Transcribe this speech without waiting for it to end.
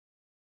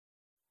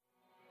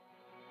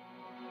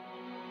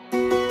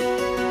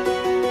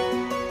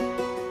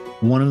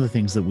One of the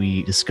things that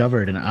we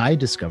discovered, and I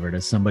discovered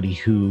as somebody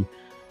who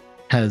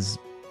has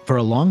for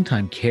a long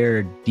time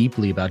cared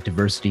deeply about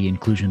diversity,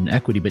 inclusion, and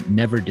equity, but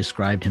never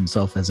described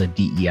himself as a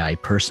DEI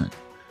person.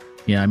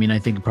 Yeah, I mean, I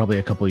think probably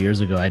a couple of years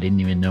ago, I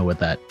didn't even know what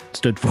that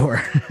stood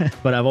for,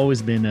 but I've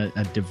always been a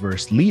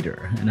diverse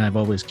leader, and I've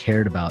always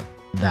cared about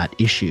that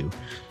issue.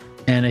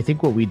 And I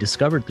think what we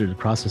discovered through the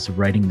process of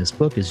writing this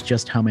book is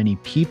just how many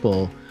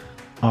people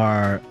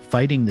are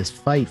fighting this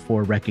fight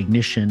for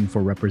recognition,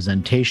 for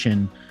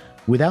representation,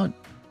 without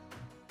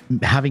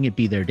having it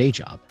be their day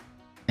job.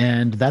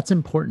 And that's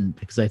important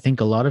because I think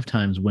a lot of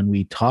times when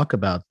we talk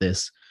about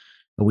this,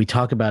 we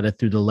talk about it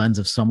through the lens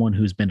of someone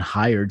who's been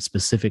hired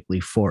specifically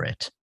for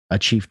it, a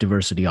chief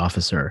diversity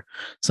officer,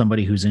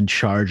 somebody who's in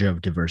charge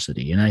of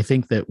diversity. And I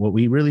think that what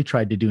we really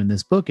tried to do in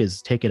this book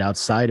is take it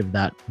outside of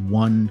that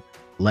one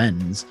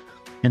lens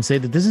and say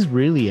that this is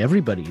really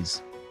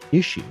everybody's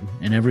issue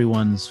and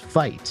everyone's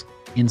fight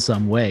in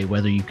some way,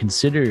 whether you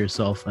consider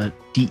yourself a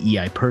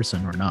DEI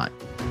person or not.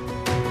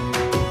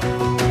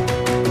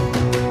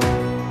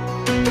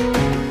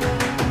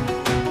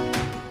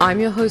 I'm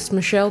your host,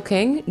 Michelle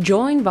King,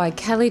 joined by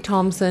Kelly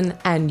Thompson,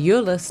 and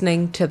you're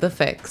listening to The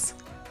Fix,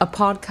 a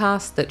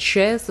podcast that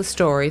shares the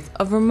stories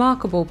of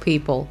remarkable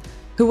people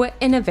who are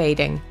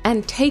innovating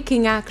and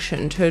taking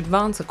action to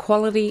advance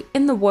equality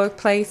in the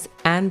workplace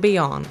and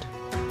beyond.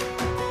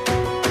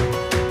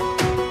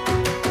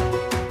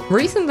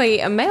 Recently,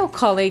 a male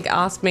colleague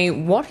asked me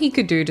what he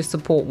could do to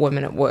support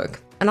women at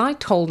work, and I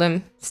told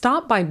him,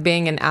 start by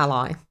being an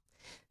ally.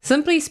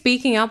 Simply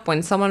speaking up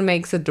when someone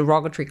makes a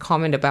derogatory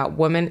comment about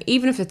women,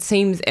 even if it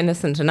seems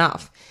innocent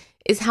enough,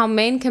 is how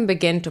men can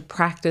begin to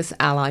practice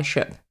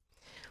allyship.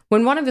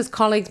 When one of his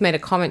colleagues made a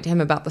comment to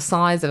him about the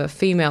size of a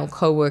female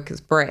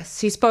coworker's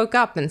breasts, he spoke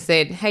up and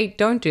said, "Hey,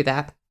 don't do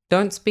that.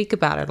 Don't speak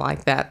about it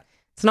like that.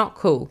 It's not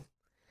cool."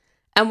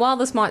 And while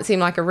this might seem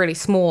like a really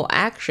small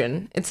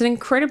action, it's an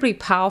incredibly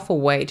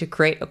powerful way to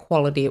create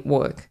equality at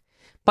work.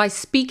 By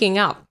speaking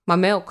up, my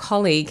male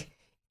colleague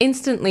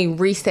instantly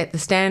reset the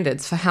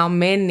standards for how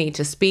men need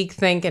to speak,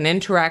 think, and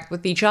interact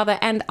with each other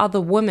and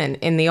other women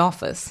in the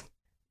office.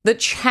 The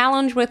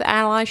challenge with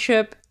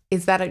allyship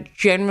is that it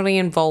generally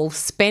involves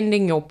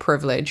spending your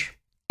privilege.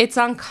 It's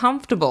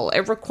uncomfortable.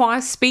 It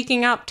requires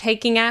speaking up,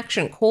 taking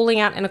action, calling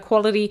out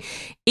inequality,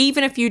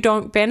 even if you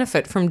don't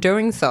benefit from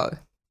doing so.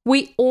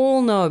 We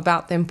all know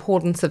about the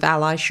importance of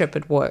allyship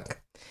at work.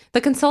 The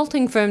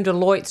consulting firm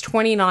Deloitte's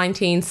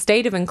 2019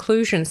 State of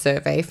Inclusion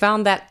survey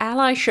found that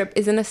allyship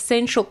is an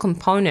essential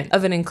component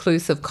of an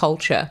inclusive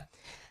culture.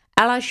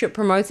 Allyship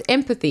promotes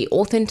empathy,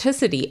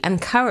 authenticity,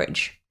 and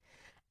courage.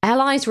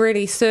 Allies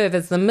really serve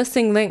as the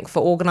missing link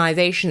for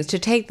organizations to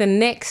take the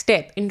next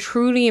step in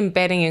truly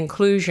embedding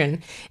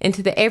inclusion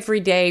into the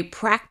everyday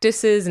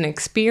practices and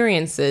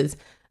experiences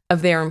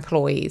of their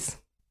employees.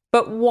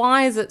 But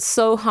why is it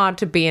so hard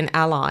to be an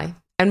ally?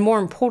 And more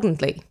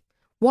importantly,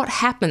 what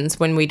happens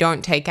when we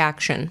don't take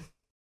action?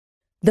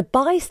 The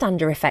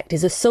bystander effect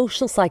is a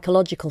social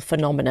psychological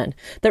phenomenon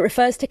that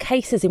refers to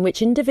cases in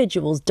which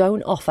individuals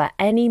don't offer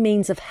any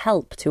means of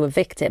help to a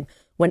victim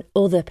when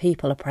other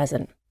people are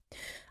present.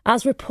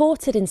 As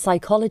reported in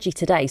Psychology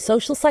Today,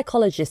 social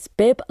psychologists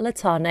Bibb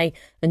Latane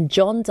and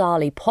John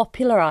Darley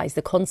popularised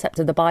the concept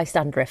of the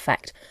bystander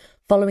effect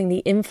following the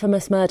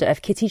infamous murder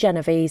of Kitty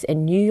Genovese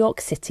in New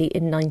York City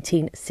in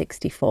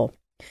 1964.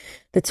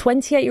 The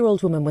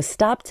 28-year-old woman was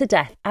stabbed to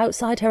death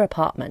outside her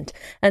apartment,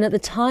 and at the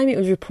time it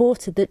was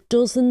reported that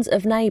dozens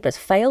of neighbours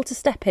failed to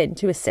step in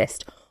to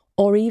assist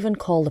or even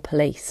call the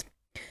police.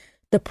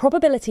 The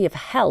probability of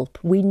help,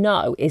 we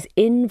know, is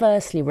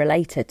inversely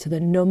related to the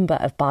number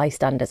of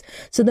bystanders.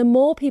 So the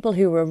more people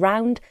who are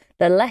around,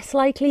 the less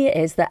likely it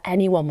is that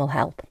anyone will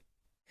help.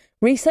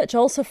 Research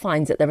also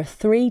finds that there are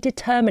 3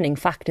 determining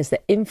factors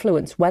that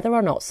influence whether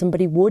or not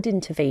somebody would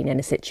intervene in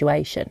a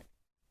situation.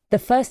 The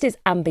first is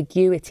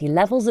ambiguity,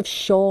 levels of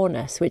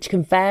sureness, which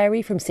can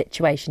vary from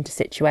situation to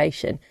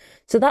situation.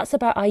 So that's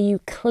about, are you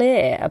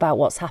clear about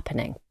what's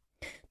happening?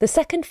 The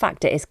second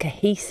factor is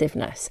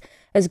cohesiveness.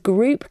 As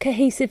group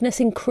cohesiveness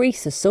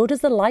increases, so does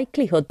the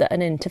likelihood that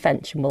an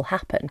intervention will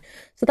happen.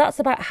 So that's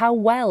about how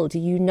well do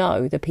you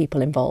know the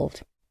people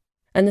involved.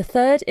 And the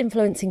third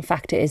influencing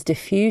factor is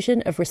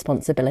diffusion of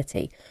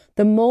responsibility.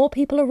 The more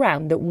people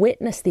around that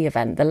witness the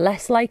event, the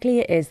less likely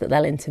it is that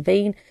they'll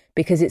intervene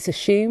because it's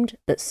assumed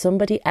that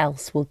somebody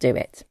else will do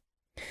it.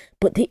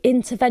 But the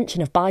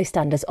intervention of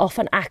bystanders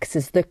often acts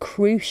as the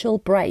crucial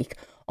brake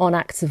on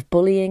acts of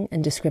bullying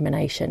and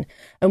discrimination,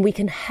 and we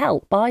can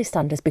help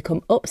bystanders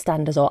become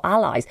upstanders or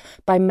allies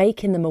by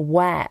making them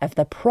aware of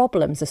the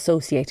problems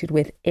associated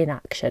with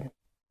inaction.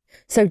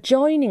 So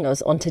joining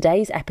us on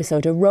today's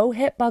episode are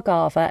Rohit,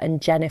 Bhargava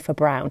and Jennifer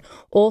Brown,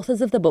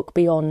 authors of the book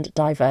Beyond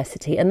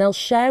Diversity, and they'll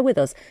share with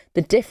us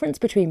the difference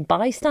between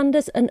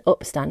bystanders and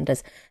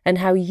upstanders and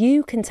how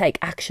you can take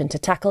action to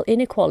tackle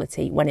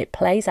inequality when it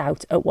plays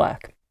out at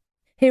work.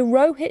 Here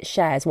Rohit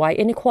shares why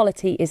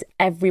inequality is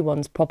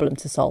everyone's problem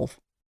to solve.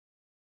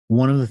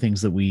 One of the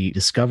things that we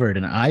discovered,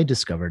 and I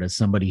discovered as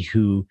somebody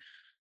who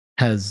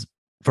has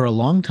for a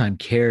long time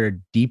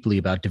cared deeply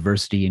about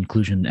diversity,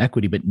 inclusion, and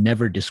equity, but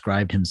never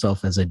described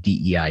himself as a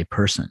DEI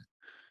person.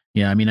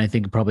 Yeah, I mean, I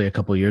think probably a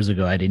couple of years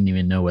ago, I didn't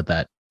even know what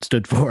that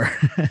stood for,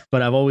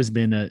 but I've always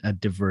been a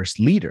diverse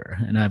leader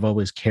and I've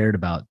always cared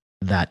about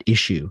that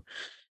issue.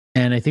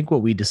 And I think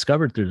what we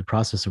discovered through the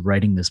process of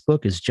writing this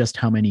book is just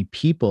how many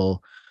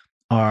people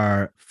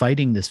are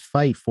fighting this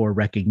fight for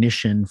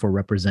recognition, for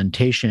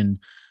representation,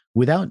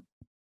 without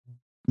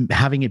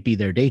having it be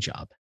their day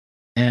job.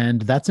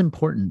 And that's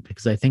important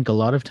because I think a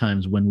lot of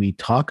times when we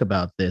talk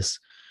about this,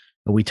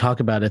 we talk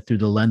about it through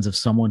the lens of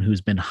someone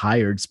who's been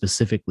hired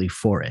specifically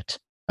for it,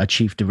 a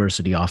chief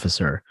diversity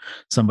officer,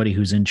 somebody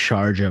who's in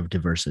charge of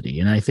diversity.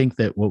 And I think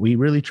that what we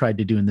really tried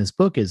to do in this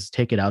book is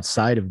take it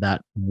outside of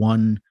that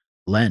one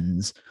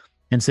lens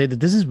and say that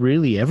this is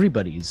really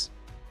everybody's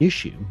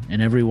issue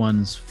and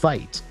everyone's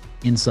fight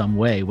in some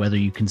way, whether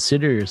you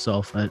consider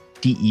yourself a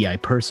DEI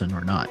person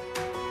or not.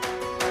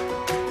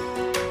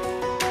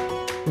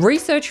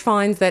 Research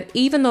finds that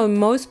even though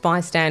most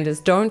bystanders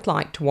don't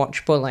like to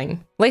watch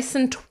bullying, less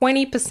than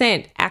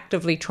 20%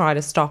 actively try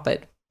to stop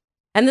it.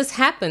 And this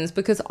happens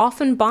because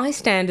often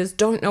bystanders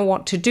don't know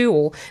what to do,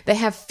 or they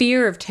have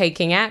fear of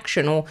taking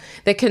action, or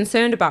they're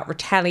concerned about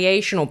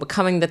retaliation or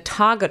becoming the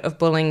target of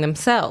bullying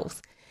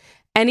themselves.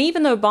 And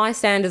even though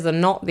bystanders are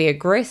not the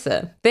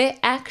aggressor, their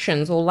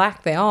actions or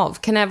lack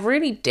thereof can have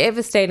really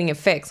devastating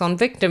effects on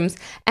victims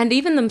and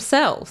even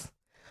themselves.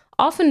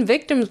 Often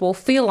victims will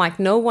feel like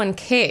no one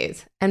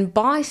cares, and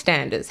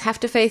bystanders have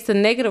to face the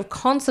negative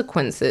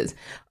consequences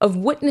of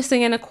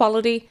witnessing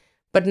inequality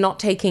but not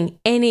taking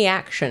any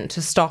action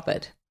to stop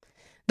it.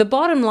 The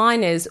bottom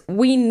line is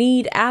we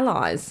need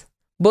allies.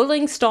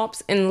 Bullying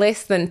stops in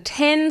less than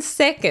 10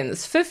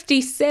 seconds,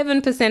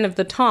 57% of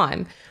the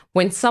time,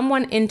 when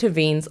someone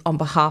intervenes on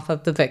behalf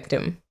of the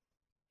victim.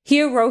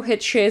 Here,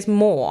 Rohit shares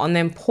more on the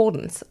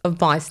importance of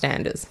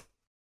bystanders.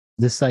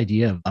 This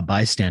idea of a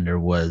bystander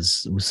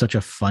was such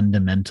a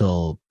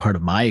fundamental part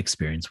of my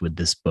experience with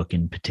this book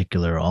in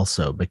particular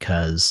also,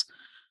 because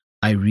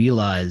I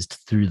realized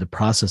through the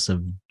process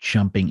of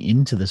jumping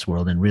into this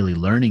world and really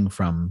learning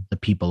from the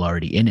people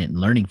already in it and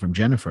learning from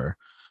Jennifer,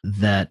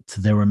 that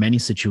there were many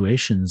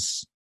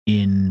situations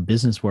in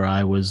business where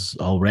I was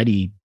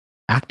already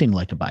acting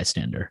like a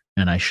bystander,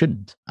 and I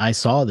shouldn't. I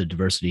saw the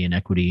diversity and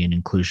equity and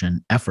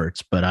inclusion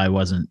efforts, but I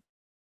wasn't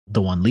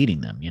the one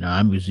leading them.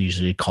 I was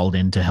usually called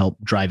in to help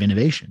drive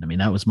innovation. I mean,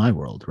 that was my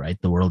world, right?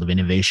 The world of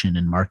innovation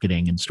and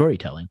marketing and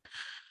storytelling.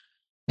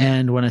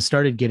 And when I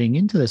started getting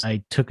into this,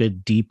 I took a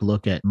deep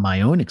look at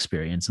my own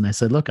experience and I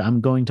said, look,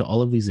 I'm going to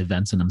all of these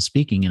events and I'm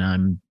speaking, and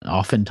I'm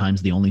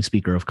oftentimes the only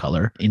speaker of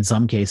color. In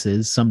some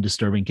cases, some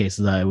disturbing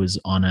cases, I was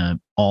on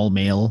an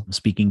all-male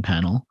speaking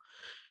panel,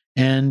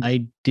 and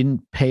I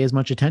didn't pay as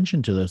much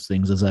attention to those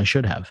things as I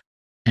should have.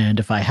 And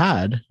if I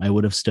had, I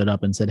would have stood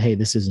up and said, hey,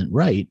 this isn't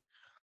right.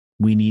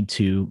 We need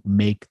to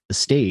make the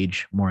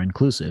stage more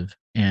inclusive.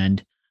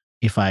 And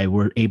if I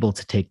were able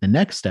to take the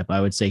next step,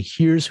 I would say,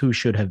 here's who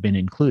should have been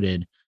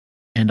included.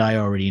 And I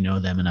already know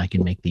them and I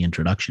can make the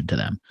introduction to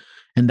them.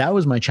 And that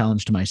was my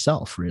challenge to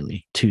myself,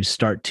 really, to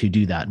start to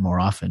do that more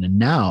often. And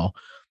now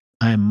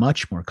I am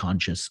much more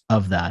conscious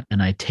of that.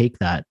 And I take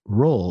that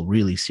role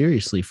really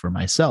seriously for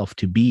myself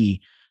to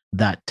be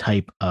that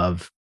type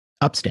of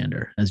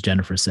upstander, as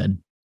Jennifer said,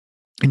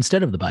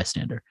 instead of the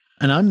bystander.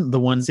 And I'm the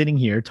one sitting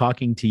here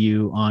talking to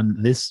you on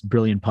this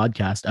brilliant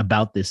podcast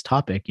about this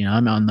topic.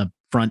 I'm on the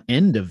front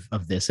end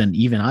of this. And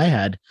even I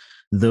had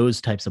those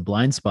types of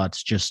blind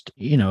spots just,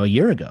 a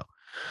year ago.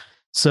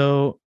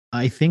 So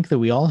I think that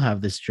we all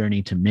have this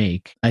journey to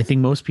make. I think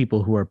most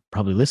people who are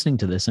probably listening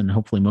to this, and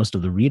hopefully most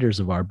of the readers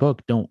of our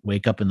book, don't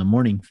wake up in the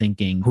morning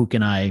thinking, who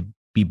can I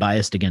be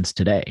biased against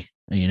today?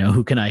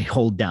 Who can I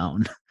hold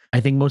down? I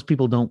think most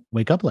people don't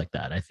wake up like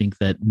that. I think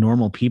that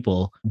normal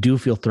people do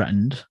feel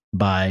threatened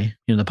by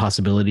the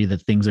possibility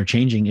that things are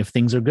changing if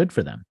things are good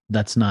for them.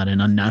 That's not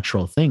an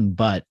unnatural thing,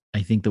 but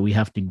I think that we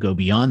have to go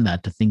beyond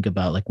that to think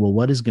about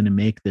what is going to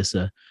make this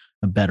a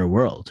better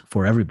world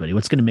for everybody?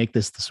 What's going to make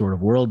this the sort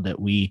of world that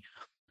we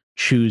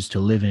choose to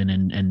live in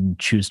and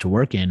choose to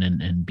work in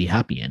and be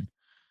happy in?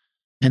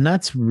 And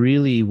that's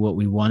really what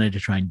we wanted to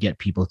try and get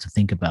people to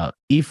think about.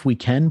 If we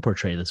can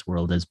portray this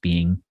world as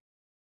being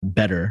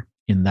better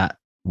in that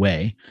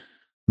way,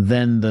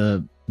 then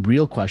the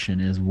real question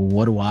is, well,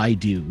 what do I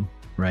do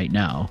right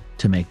now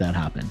to make that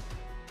happen?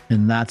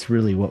 And that's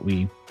really what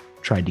we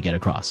tried to get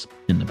across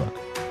in the book.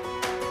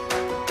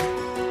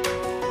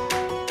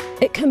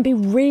 It can be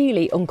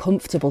really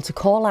uncomfortable to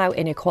call out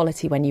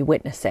inequality when you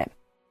witness it.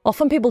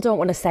 Often people don't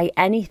want to say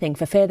anything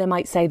for fear they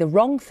might say the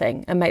wrong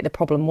thing and make the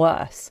problem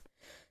worse.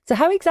 So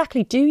how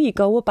exactly do you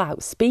go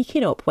about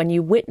speaking up when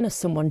you witness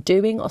someone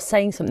doing or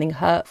saying something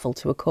hurtful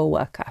to a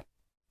coworker?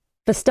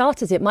 For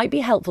starters, it might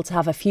be helpful to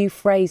have a few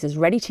phrases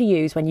ready to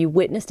use when you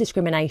witness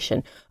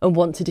discrimination and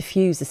want to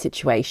diffuse the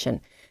situation.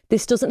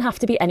 This doesn't have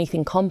to be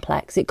anything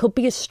complex. It could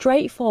be as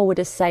straightforward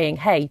as saying,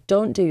 hey,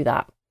 don't do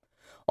that.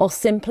 Or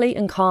simply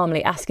and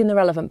calmly asking the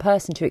relevant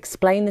person to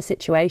explain the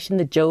situation,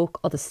 the joke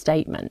or the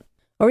statement.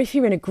 Or if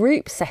you're in a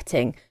group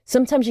setting,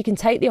 sometimes you can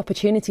take the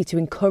opportunity to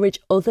encourage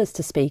others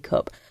to speak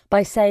up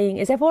by saying,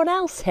 is everyone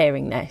else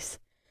hearing this?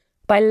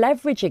 By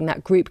leveraging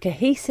that group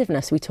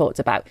cohesiveness we talked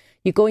about,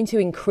 you're going to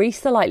increase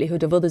the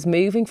likelihood of others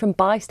moving from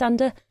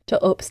bystander to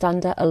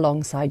upstander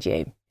alongside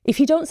you.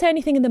 If you don't say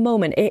anything in the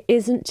moment, it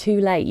isn't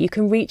too late. You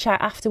can reach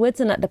out afterwards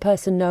and let the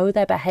person know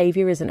their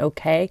behaviour isn't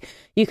okay.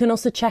 You can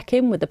also check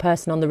in with the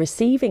person on the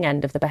receiving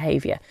end of the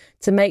behaviour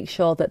to make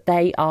sure that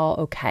they are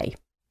okay.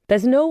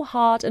 There's no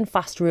hard and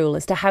fast rule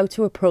as to how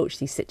to approach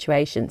these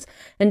situations,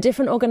 and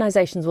different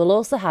organisations will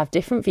also have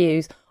different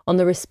views on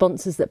the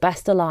responses that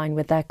best align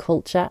with their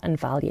culture and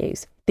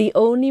values. The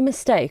only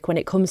mistake when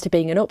it comes to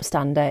being an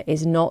upstander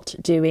is not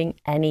doing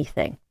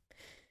anything.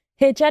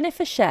 Here,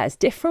 Jennifer shares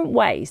different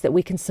ways that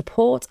we can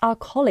support our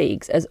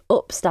colleagues as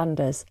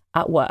upstanders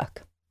at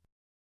work.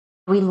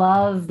 We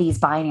love these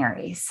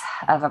binaries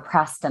of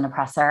oppressed and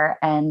oppressor.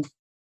 And,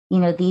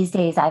 these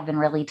days I've been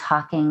really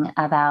talking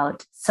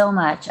about so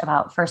much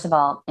about, first of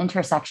all,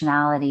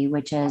 intersectionality,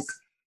 which is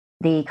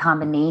the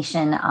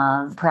combination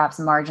of perhaps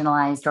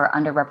marginalized or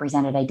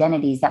underrepresented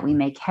identities that we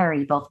may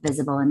carry, both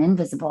visible and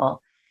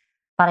invisible.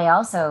 But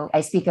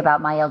I speak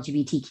about my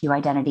LGBTQ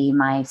identity,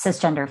 my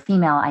cisgender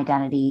female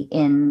identity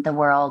in the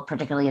world,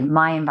 particularly in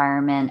my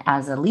environment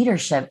as a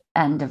leadership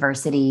and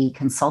diversity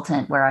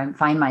consultant, where I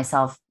find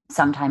myself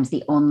sometimes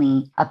the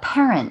only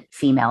apparent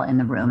female in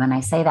the room. And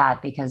I say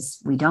that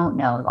because we don't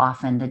know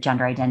often the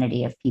gender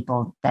identity of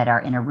people that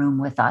are in a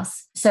room with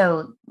us.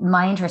 So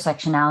my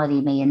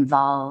intersectionality may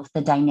involve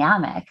the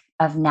dynamic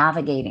of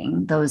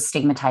navigating those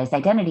stigmatized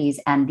identities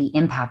and the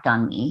impact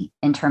on me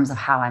in terms of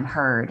how I'm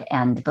heard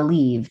and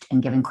believed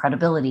and given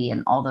credibility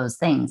and all those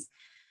things.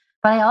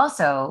 But I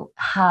also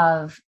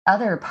have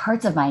other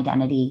parts of my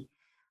identity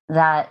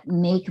that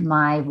make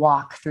my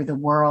walk through the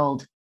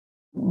world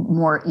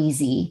more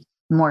easy,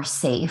 more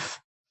safe,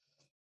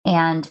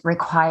 and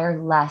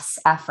require less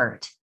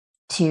effort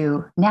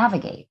to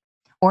navigate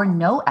or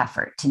no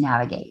effort to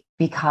navigate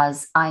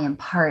because I am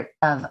part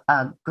of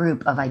a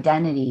group of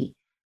identity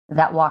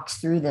that walks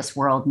through this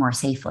world more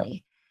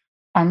safely.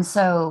 And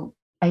so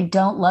I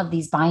don't love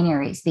these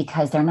binaries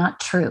because they're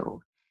not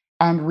true.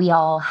 And we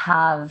all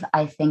have,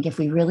 I think, if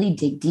we really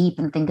dig deep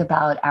and think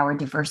about our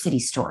diversity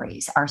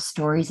stories, our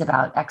stories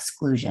about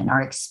exclusion,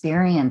 our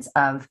experience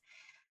of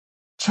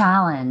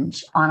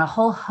challenge on a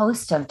whole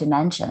host of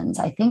dimensions,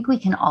 I think we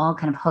can all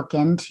kind of hook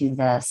into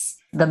this,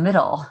 the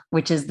middle,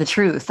 which is the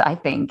truth, I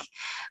think,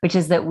 which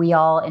is that we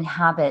all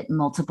inhabit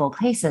multiple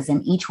places,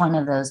 and each one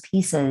of those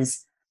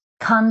pieces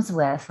comes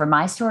with, for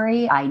my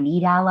story, I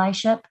need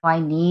allyship. I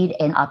need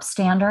an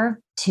upstander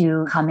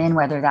to come in,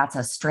 whether that's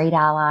a straight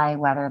ally,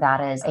 whether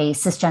that is a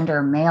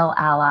cisgender male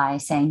ally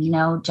saying,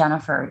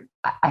 Jennifer,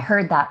 I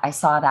heard that, I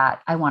saw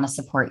that, I want to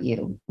support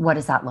you. What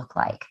does that look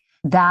like?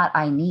 That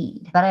I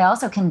need. But I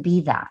also can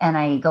be that. And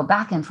I go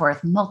back and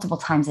forth multiple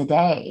times a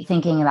day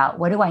thinking about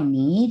what do I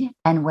need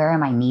and where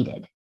am I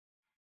needed?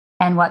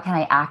 And what can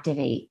I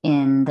activate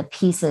in the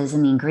pieces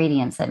and the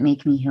ingredients that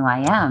make me who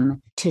I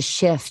am to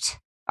shift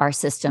our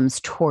systems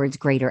towards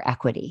greater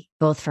equity,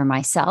 both for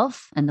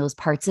myself and those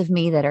parts of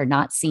me that are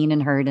not seen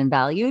and heard and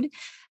valued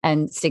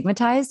and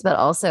stigmatized, but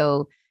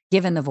also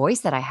given the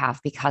voice that I have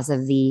because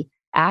of the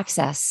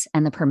access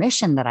and the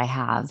permission that I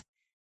have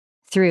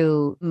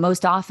through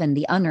most often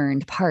the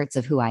unearned parts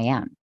of who I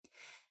am.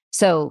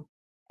 So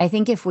I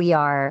think if we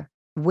are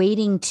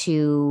waiting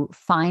to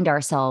find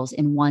ourselves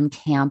in one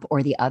camp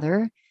or the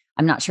other,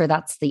 I'm not sure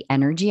that's the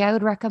energy I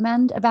would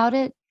recommend about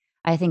it.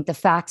 I think the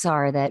facts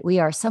are that we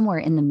are somewhere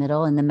in the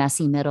middle, in the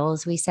messy middle,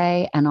 as we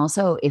say. And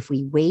also, if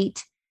we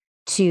wait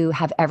to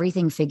have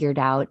everything figured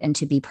out and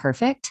to be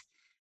perfect,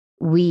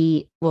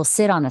 we will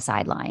sit on the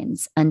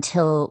sidelines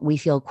until we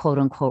feel quote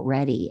unquote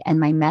ready. And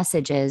my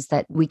message is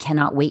that we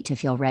cannot wait to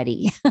feel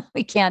ready.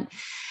 We can't,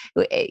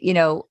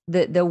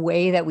 the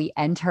way that we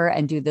enter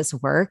and do this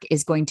work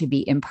is going to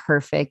be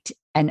imperfect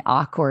and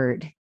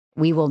awkward.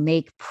 We will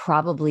make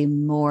probably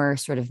more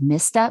sort of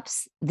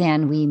missteps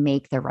than we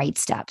make the right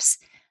steps,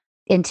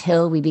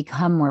 until we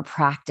become more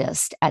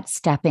practiced at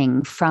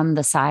stepping from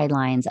the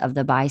sidelines of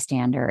the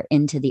bystander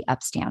into the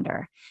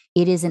upstander.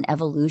 It is an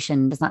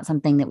evolution. It's not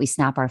something that we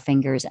snap our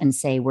fingers and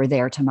say we're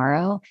there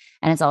tomorrow.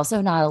 And it's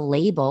also not a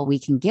label we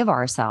can give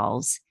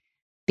ourselves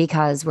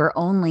because we're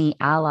only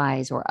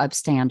allies or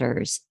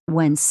upstanders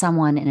when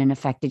someone in an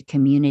affected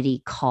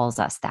community calls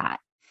us that.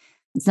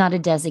 It's not a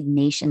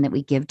designation that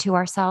we give to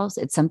ourselves.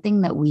 It's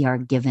something that we are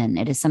given.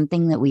 It is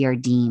something that we are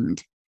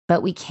deemed.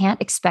 But we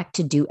can't expect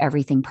to do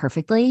everything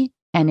perfectly.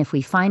 And if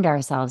we find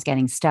ourselves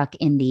getting stuck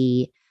in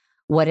the,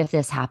 what if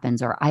this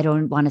happens, or I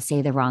don't want to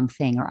say the wrong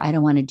thing, or I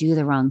don't want to do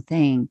the wrong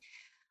thing,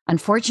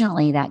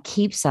 unfortunately, that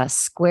keeps us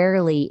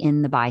squarely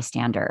in the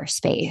bystander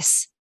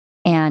space.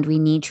 And we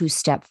need to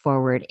step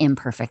forward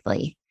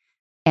imperfectly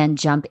and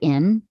jump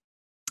in.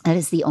 That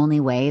is the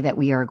only way that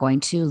we are going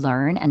to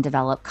learn and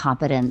develop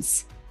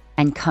competence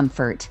and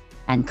comfort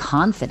and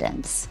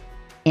confidence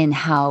in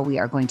how we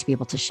are going to be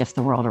able to shift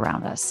the world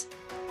around us.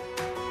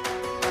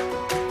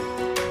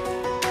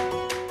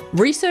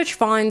 Research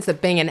finds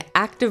that being an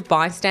active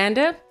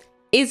bystander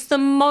is the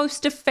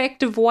most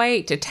effective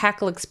way to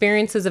tackle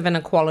experiences of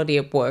inequality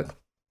at work,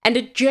 and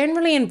it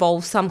generally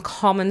involves some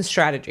common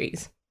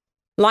strategies,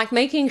 like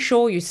making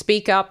sure you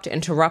speak up to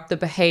interrupt the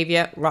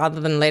behaviour rather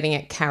than letting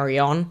it carry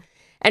on,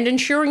 and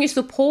ensuring you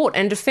support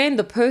and defend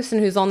the person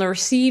who's on the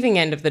receiving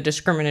end of the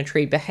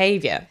discriminatory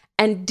behaviour,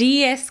 and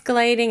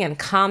de-escalating and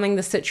calming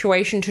the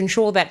situation to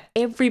ensure that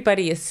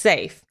everybody is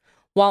safe,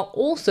 while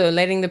also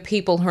letting the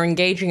people who are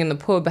engaging in the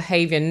poor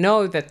behaviour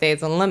know that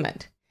there's a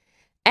limit.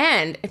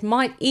 And it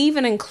might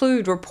even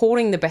include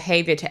reporting the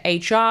behaviour to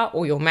HR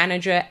or your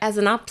manager as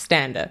an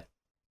upstander.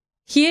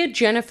 Here,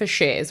 Jennifer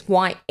shares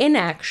why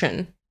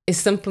inaction is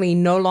simply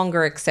no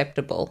longer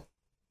acceptable.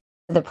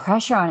 The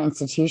pressure on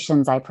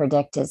institutions, I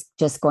predict, is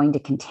just going to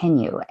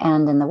continue.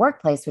 And in the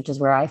workplace, which is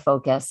where I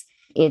focus,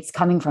 it's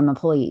coming from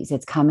employees,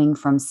 it's coming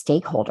from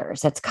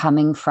stakeholders, it's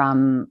coming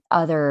from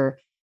other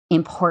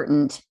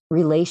important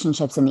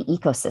relationships in the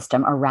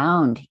ecosystem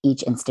around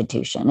each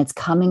institution. It's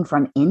coming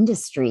from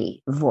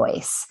industry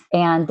voice.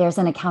 And there's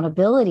an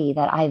accountability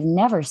that I've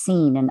never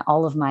seen in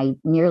all of my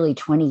nearly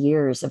 20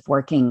 years of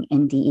working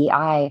in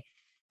DEI.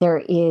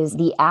 There is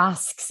the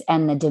asks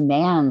and the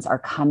demands are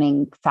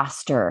coming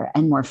faster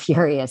and more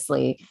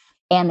furiously.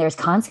 And there's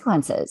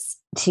consequences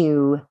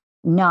to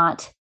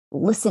not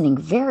listening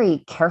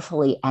very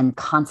carefully and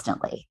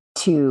constantly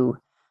to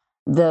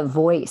the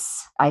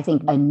voice. I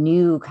think a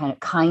new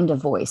kind of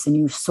voice, a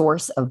new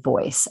source of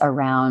voice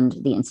around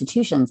the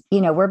institutions.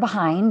 We're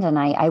behind, and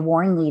I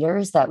warn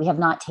leaders that we have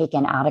not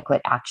taken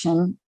adequate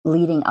action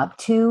leading up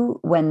to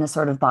when the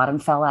sort of bottom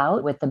fell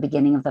out with the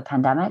beginning of the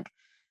pandemic.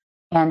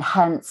 And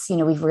hence,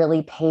 we've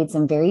really paid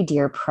some very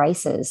dear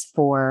prices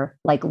for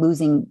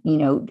losing,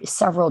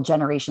 several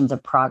generations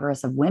of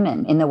progress of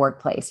women in the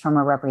workplace from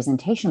a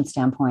representation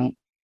standpoint.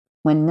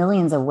 When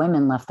millions of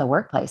women left the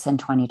workplace in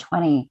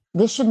 2020,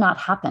 this should not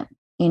happen.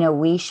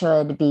 We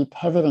should be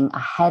pivoting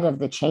ahead of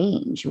the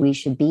change. We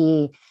should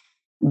be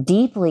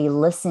deeply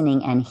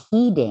listening and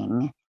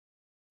heeding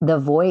the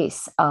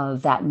voice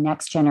of that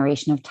next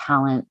generation of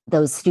talent,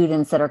 those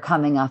students that are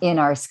coming up in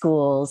our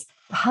schools.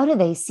 How do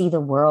they see the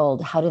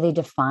world? How do they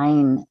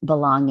define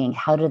belonging?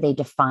 How do they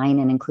define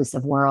an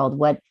inclusive world?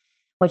 What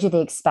do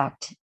they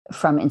expect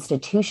from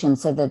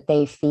institutions so that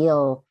they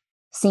feel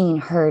seen,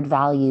 heard,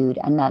 valued,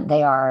 and that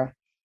they are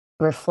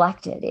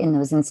reflected in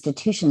those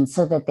institutions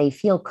so that they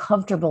feel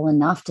comfortable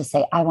enough to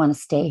say, I want to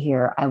stay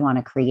here. I want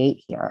to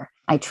create here.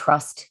 I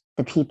trust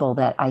the people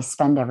that I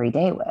spend every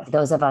day with.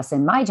 Those of us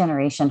in my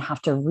generation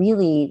have to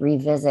really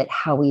revisit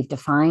how we've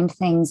defined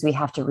things. We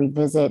have to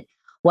revisit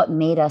what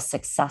made us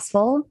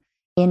successful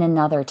in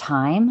another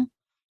time.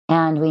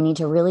 And we need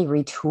to really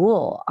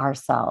retool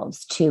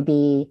ourselves to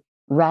be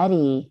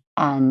ready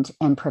and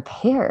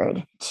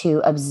prepared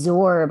to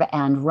absorb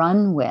and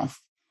run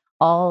with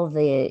all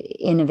the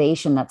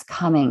innovation that's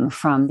coming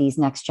from these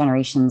next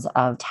generations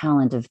of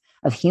talent of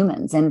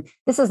humans. And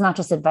this is not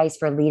just advice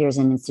for leaders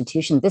and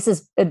institutions. This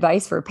is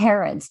advice for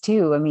parents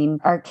too. I mean,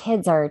 our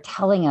kids are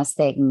telling us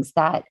things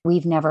that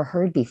we've never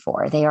heard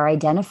before. They are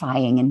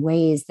identifying in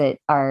ways that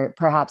are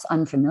perhaps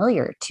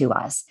unfamiliar to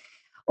us,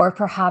 or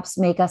perhaps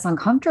make us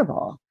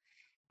uncomfortable.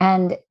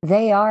 And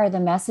they are the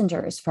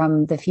messengers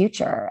from the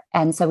future.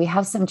 And so we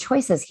have some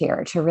choices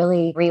here to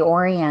really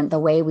reorient the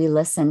way we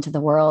listen to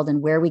the world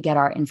and where we get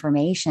our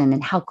information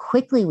and how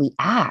quickly we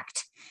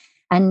act,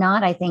 and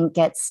not, I think,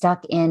 get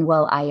stuck in,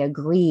 well, I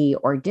agree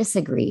or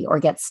disagree, or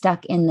get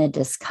stuck in the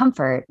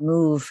discomfort.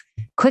 Move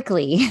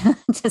quickly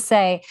to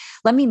say,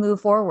 let me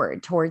move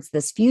forward towards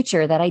this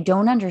future that I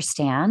don't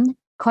understand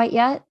quite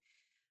yet.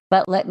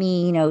 But let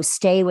me,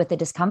 stay with the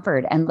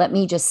discomfort and let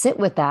me just sit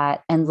with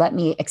that and let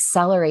me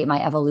accelerate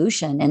my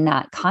evolution in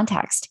that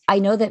context. I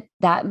know that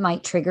that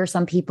might trigger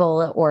some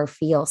people or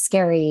feel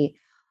scary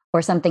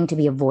or something to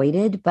be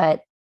avoided.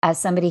 But as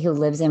somebody who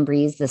lives and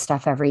breathes this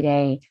stuff every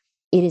day,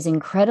 it is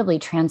incredibly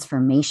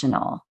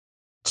transformational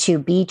to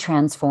be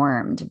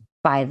transformed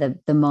by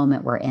the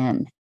moment we're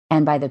in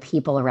and by the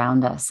people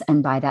around us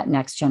and by that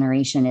next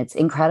generation. It's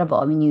incredible.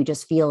 I mean, you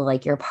just feel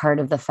like you're part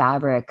of the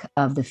fabric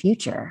of the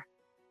future.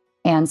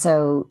 And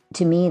so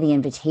to me, the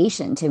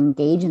invitation to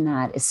engage in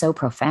that is so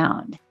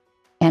profound.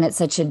 And it's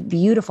such a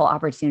beautiful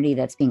opportunity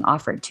that's being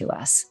offered to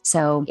us.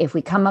 So if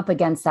we come up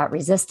against that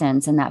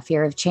resistance and that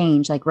fear of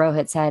change, like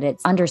Rohit said,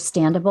 it's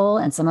understandable.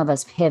 And some of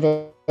us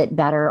pivot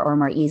better or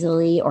more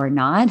easily or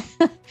not.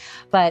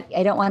 But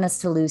I don't want us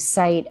to lose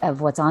sight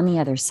of what's on the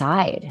other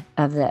side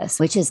of this,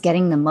 which is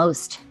getting the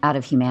most out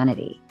of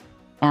humanity.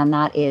 And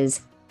that is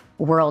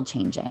world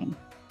changing.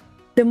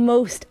 The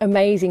most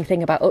amazing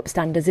thing about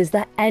upstanders is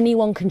that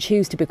anyone can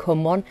choose to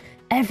become one.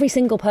 Every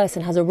single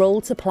person has a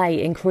role to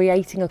play in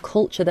creating a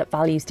culture that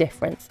values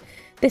difference.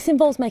 This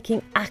involves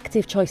making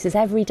active choices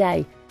every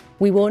day.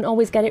 We won't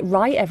always get it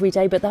right every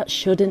day, but that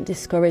shouldn't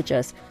discourage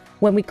us.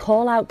 When we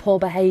call out poor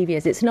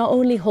behaviours, it's not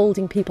only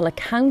holding people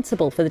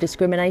accountable for the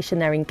discrimination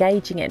they're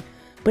engaging in,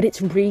 but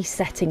it's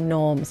resetting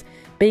norms.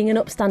 Being an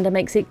upstander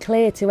makes it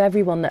clear to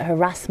everyone that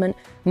harassment,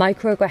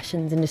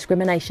 microaggressions and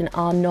discrimination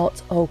are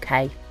not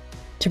okay.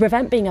 To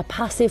prevent being a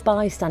passive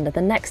bystander, the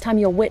next time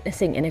you're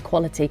witnessing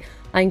inequality,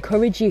 I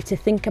encourage you to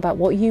think about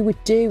what you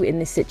would do in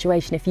this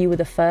situation if you were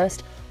the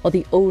first or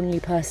the only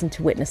person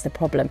to witness the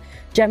problem.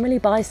 Generally,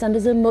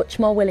 bystanders are much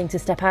more willing to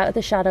step out of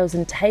the shadows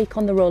and take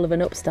on the role of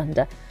an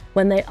upstander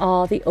when they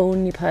are the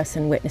only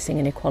person witnessing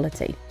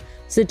inequality.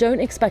 So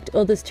don't expect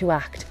others to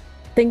act.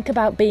 Think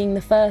about being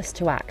the first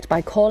to act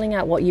by calling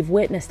out what you've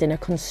witnessed in a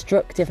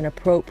constructive and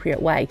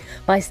appropriate way,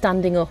 by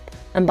standing up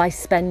and by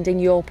spending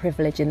your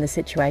privilege in the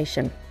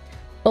situation.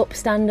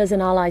 Upstanders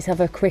and allies have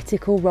a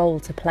critical role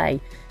to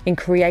play in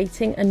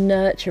creating and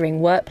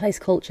nurturing workplace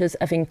cultures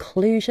of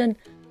inclusion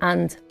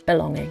and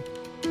belonging.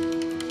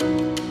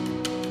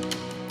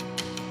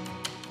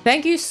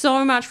 Thank you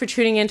so much for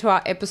tuning into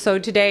our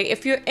episode today.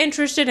 If you're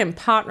interested in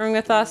partnering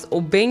with us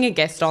or being a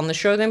guest on the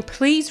show, then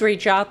please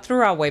reach out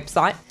through our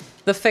website,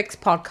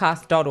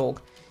 thefixpodcast.org.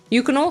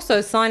 You can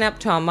also sign up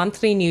to our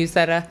monthly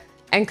newsletter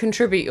and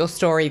contribute your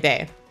story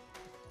there.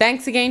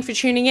 Thanks again for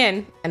tuning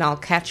in, and I'll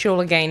catch you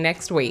all again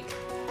next week.